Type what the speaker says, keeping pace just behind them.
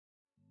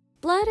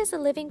Blood is a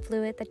living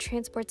fluid that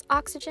transports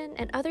oxygen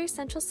and other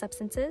essential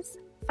substances,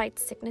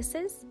 fights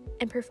sicknesses,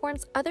 and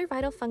performs other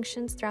vital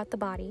functions throughout the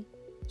body.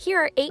 Here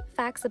are 8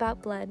 facts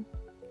about blood.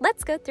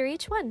 Let's go through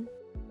each one.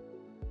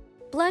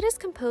 Blood is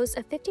composed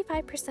of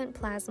 55%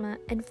 plasma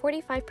and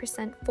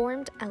 45%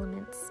 formed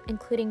elements,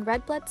 including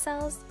red blood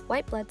cells,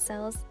 white blood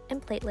cells,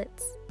 and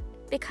platelets.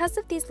 Because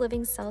of these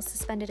living cells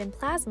suspended in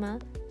plasma,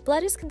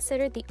 blood is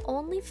considered the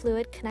only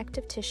fluid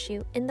connective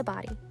tissue in the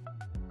body.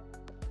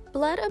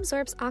 Blood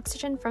absorbs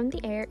oxygen from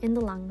the air in the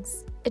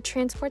lungs. It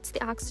transports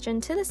the oxygen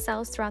to the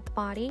cells throughout the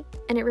body,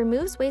 and it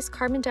removes waste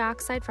carbon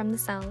dioxide from the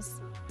cells.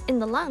 In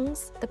the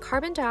lungs, the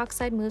carbon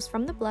dioxide moves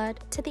from the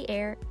blood to the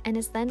air and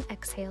is then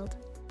exhaled.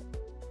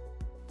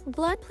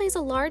 Blood plays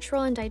a large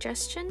role in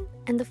digestion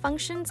and the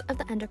functions of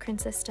the endocrine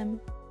system.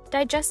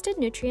 Digested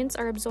nutrients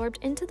are absorbed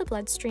into the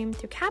bloodstream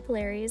through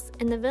capillaries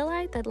in the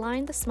villi that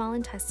line the small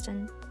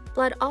intestine.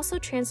 Blood also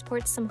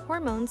transports some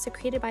hormones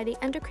secreted by the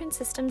endocrine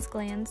system's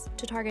glands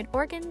to target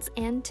organs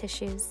and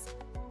tissues.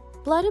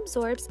 Blood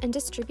absorbs and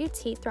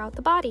distributes heat throughout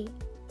the body.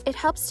 It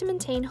helps to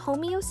maintain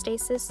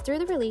homeostasis through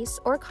the release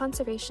or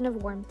conservation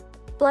of warmth.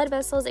 Blood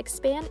vessels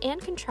expand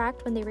and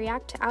contract when they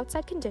react to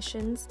outside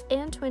conditions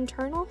and to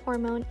internal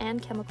hormone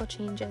and chemical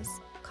changes,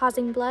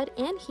 causing blood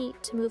and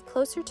heat to move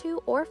closer to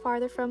or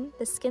farther from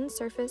the skin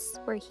surface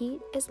where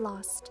heat is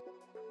lost.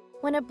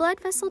 When a blood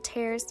vessel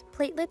tears,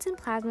 platelets and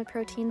plasma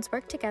proteins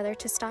work together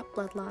to stop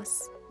blood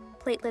loss.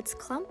 Platelets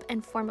clump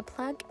and form a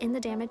plug in the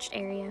damaged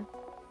area.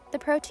 The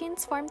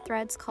proteins form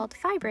threads called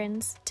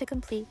fibrins to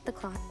complete the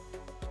clot.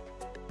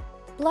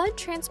 Blood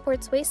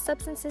transports waste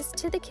substances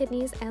to the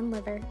kidneys and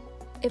liver.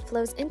 It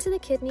flows into the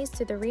kidneys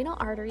through the renal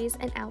arteries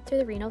and out through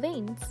the renal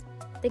veins.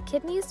 The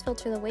kidneys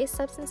filter the waste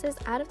substances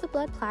out of the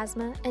blood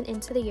plasma and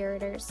into the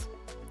ureters.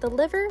 The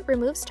liver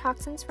removes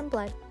toxins from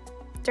blood.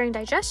 During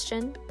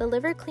digestion, the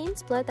liver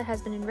cleans blood that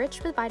has been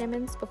enriched with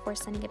vitamins before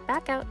sending it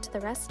back out to the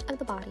rest of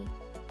the body.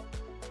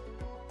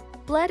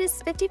 Blood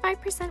is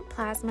 55%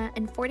 plasma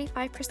and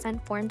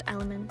 45% formed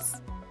elements.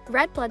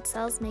 Red blood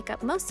cells make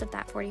up most of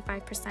that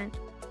 45%.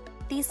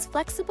 These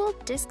flexible,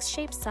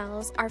 disc-shaped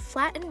cells are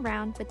flat and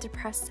round with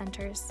depressed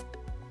centers.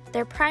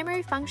 Their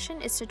primary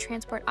function is to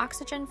transport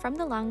oxygen from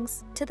the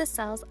lungs to the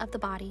cells of the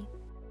body.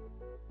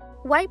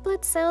 White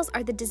blood cells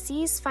are the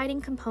disease-fighting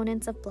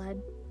components of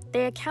blood.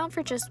 They account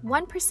for just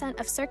 1%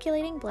 of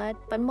circulating blood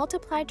but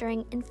multiply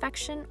during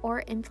infection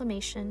or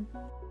inflammation.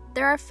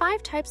 There are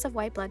 5 types of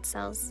white blood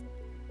cells: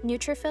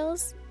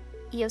 neutrophils,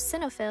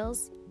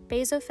 eosinophils,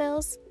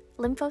 basophils,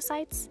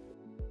 lymphocytes,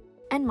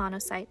 and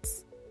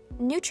monocytes.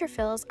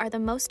 Neutrophils are the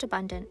most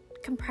abundant,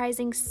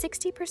 comprising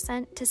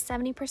 60% to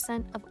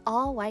 70% of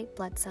all white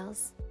blood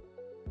cells.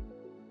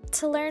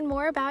 To learn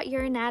more about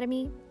your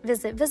anatomy,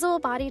 visit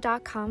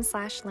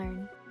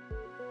visiblebody.com/learn.